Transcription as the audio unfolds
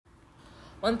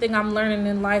One thing I'm learning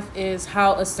in life is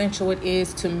how essential it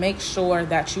is to make sure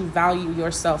that you value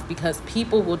yourself, because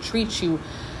people will treat you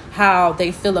how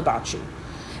they feel about you.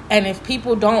 And if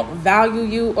people don't value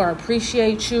you or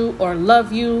appreciate you or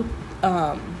love you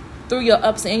through your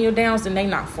ups and your downs, then they're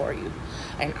not for you.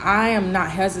 And I am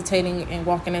not hesitating in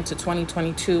walking into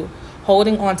 2022,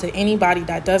 holding on to anybody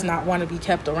that does not want to be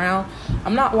kept around.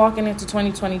 I'm not walking into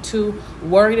 2022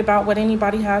 worried about what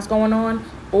anybody has going on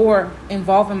or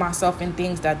involving myself in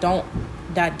things that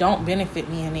don't benefit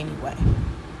me in any way.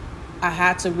 I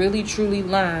had to really truly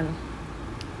learn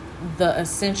the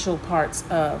essential parts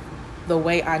of the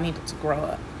way I needed to grow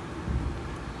up.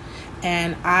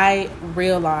 And I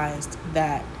realized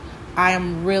that I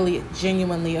am really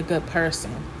genuinely a good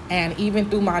person. And even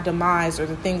through my demise or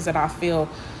the things that I feel,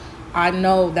 I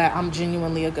know that I'm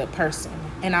genuinely a good person.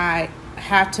 And I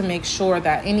have to make sure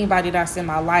that anybody that's in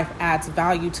my life adds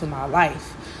value to my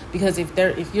life. Because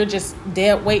if you're just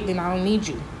dead weight, then I don't need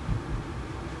you.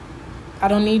 I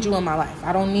don't need you in my life.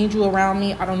 I don't need you around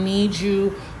me. I don't need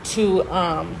you to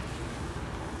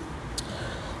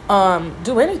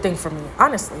do anything for me,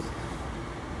 honestly.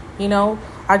 You know,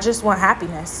 I just want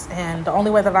happiness. And the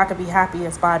only way that I could be happy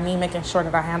is by me making sure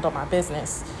that I handle my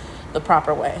business the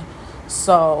proper way.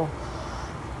 So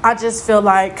I just feel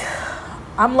like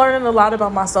I'm learning a lot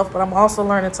about myself, but I'm also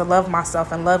learning to love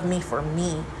myself and love me for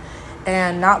me,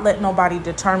 and not let nobody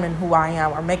determine who I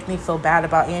am or make me feel bad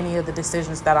about any of the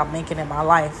decisions that I'm making in my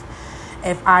life.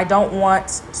 If I don't want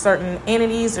certain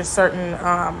entities or certain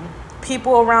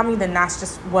people around me, then that's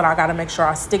just what I got to make sure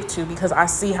I stick to, because I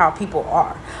see how people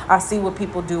are. I see what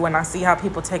people do, and I see how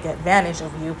people take advantage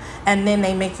of you, and then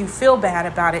they make you feel bad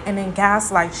about it and then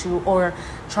gaslight you or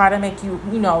try to make you,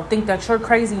 think that you're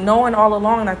crazy, knowing all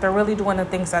along that they're really doing the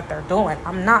things that they're doing.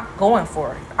 I'm not going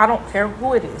for it. I don't care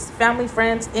who it is, family,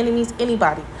 friends, enemies,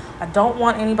 anybody. I don't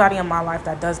want anybody in my life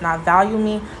that does not value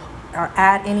me or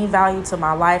add any value to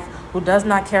my life, who does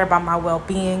not care about my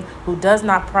well-being, who does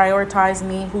not prioritize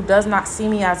me, who does not see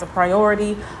me as a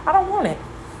priority. I don't want it.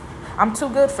 I'm too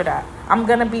good for that. I'm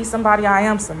going to be somebody. I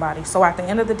am somebody. So at the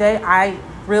end of the day, I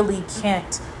really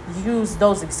can't use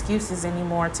those excuses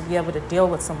anymore to be able to deal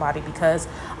with somebody because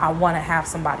I want to have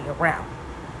somebody around.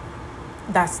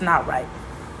 That's not right.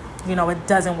 It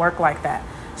doesn't work like that.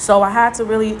 So I had to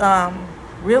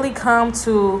really come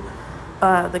to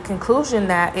the conclusion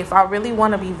that if I really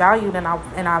want to be valued and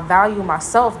I value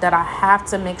myself, that I have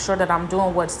to make sure that I'm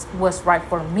doing what's right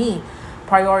for me,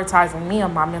 prioritizing me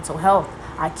and my mental health.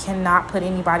 I cannot put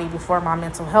anybody before my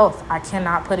mental health. I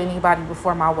cannot put anybody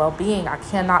before my well-being. I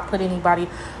cannot put anybody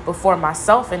before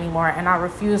myself anymore, and I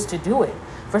refuse to do it.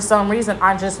 For some reason,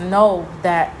 I just know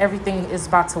that everything is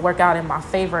about to work out in my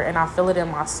favor, and I feel it in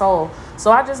my soul.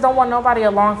 So I just don't want nobody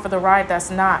along for the ride that's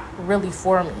not really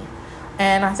for me.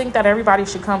 And I think that everybody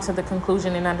should come to the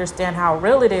conclusion and understand how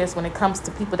real it is when it comes to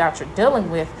people that you're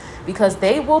dealing with, because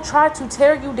they will try to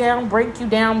tear you down, break you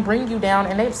down, bring you down.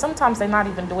 And sometimes they're not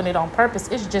even doing it on purpose.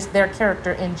 It's just their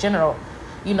character in general,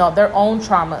 their own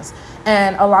traumas.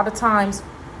 And a lot of times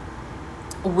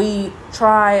we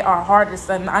try our hardest.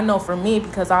 And I know for me,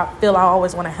 because I feel I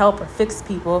always want to help or fix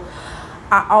people,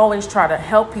 I always try to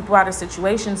help people out of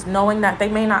situations knowing that they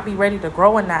may not be ready to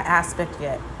grow in that aspect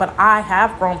yet. But I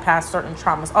have grown past certain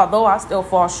traumas. Although I still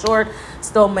fall short,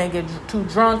 still may get too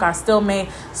drunk, I still may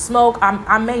smoke,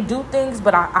 I may do things,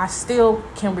 but I still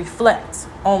can reflect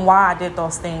on why I did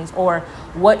those things, or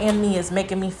what in me is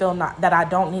making me feel that I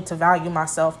don't need to value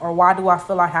myself, or why do I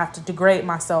feel I have to degrade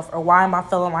myself, or why am I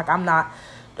feeling like I'm not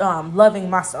loving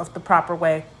myself the proper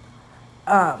way.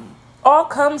 All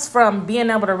comes from being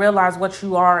able to realize what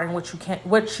you are and what you can't,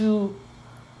 what you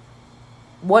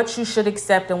should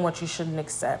accept and what you shouldn't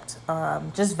accept.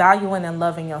 Just valuing and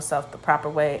loving yourself the proper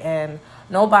way. And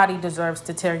nobody deserves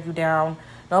to tear you down.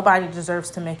 Nobody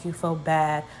deserves to make you feel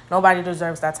bad. Nobody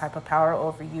deserves that type of power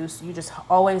over you. So you just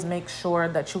always make sure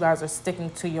that you guys are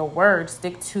sticking to your word.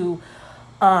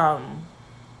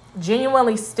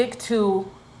 Genuinely stick to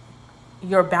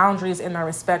your boundaries and the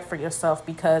respect for yourself,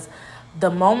 because the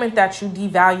moment that you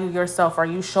devalue yourself or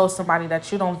you show somebody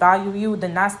that you don't value you,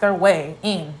 then that's their way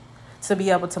in to be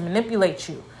able to manipulate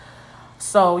you.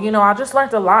 So, I just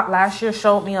learned a lot. Last year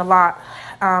showed me a lot.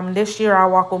 This year I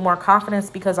walk with more confidence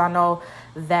because I know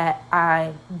that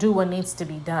I do what needs to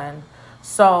be done.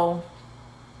 So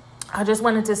I just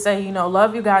wanted to say,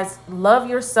 love you guys, love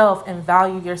yourself and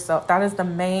value yourself. That is the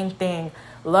main thing.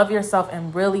 Love yourself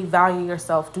and really value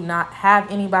yourself. Do not have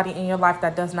anybody in your life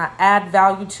that does not add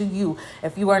value to you.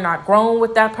 If you are not growing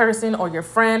with that person or your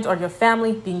friends or your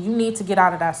family, then you need to get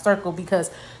out of that circle, because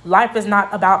life is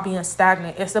not about being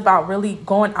stagnant. It's about really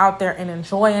going out there and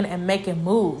enjoying and making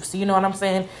moves. You know what I'm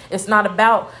saying? It's not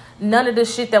about none of the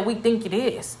shit that we think it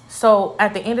is. So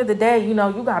at the end of the day, you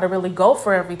got to really go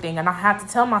for everything. And I had to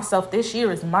tell myself, this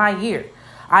year is my year.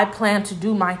 I plan to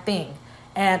do my thing.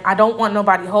 And I don't want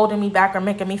nobody holding me back or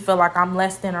making me feel like I'm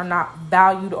less than or not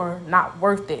valued or not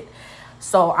worth it.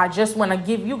 So I just want to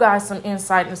give you guys some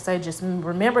insight and say, just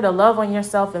remember to love on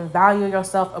yourself and value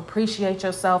yourself, appreciate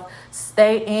yourself,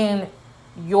 stay in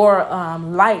your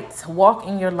light, walk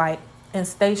in your light, and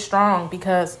stay strong,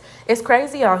 because it's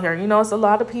crazy out here. It's a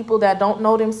lot of people that don't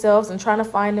know themselves and trying to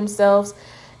find themselves.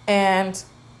 And,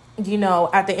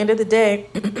 at the end of the day,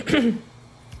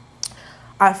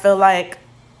 I feel like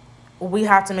we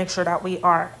have to make sure that we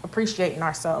are appreciating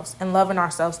ourselves and loving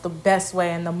ourselves the best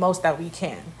way and the most that we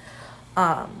can.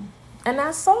 And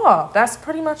that's all. That's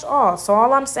pretty much all. So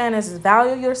all I'm saying is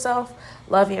value yourself,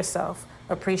 love yourself,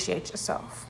 appreciate yourself.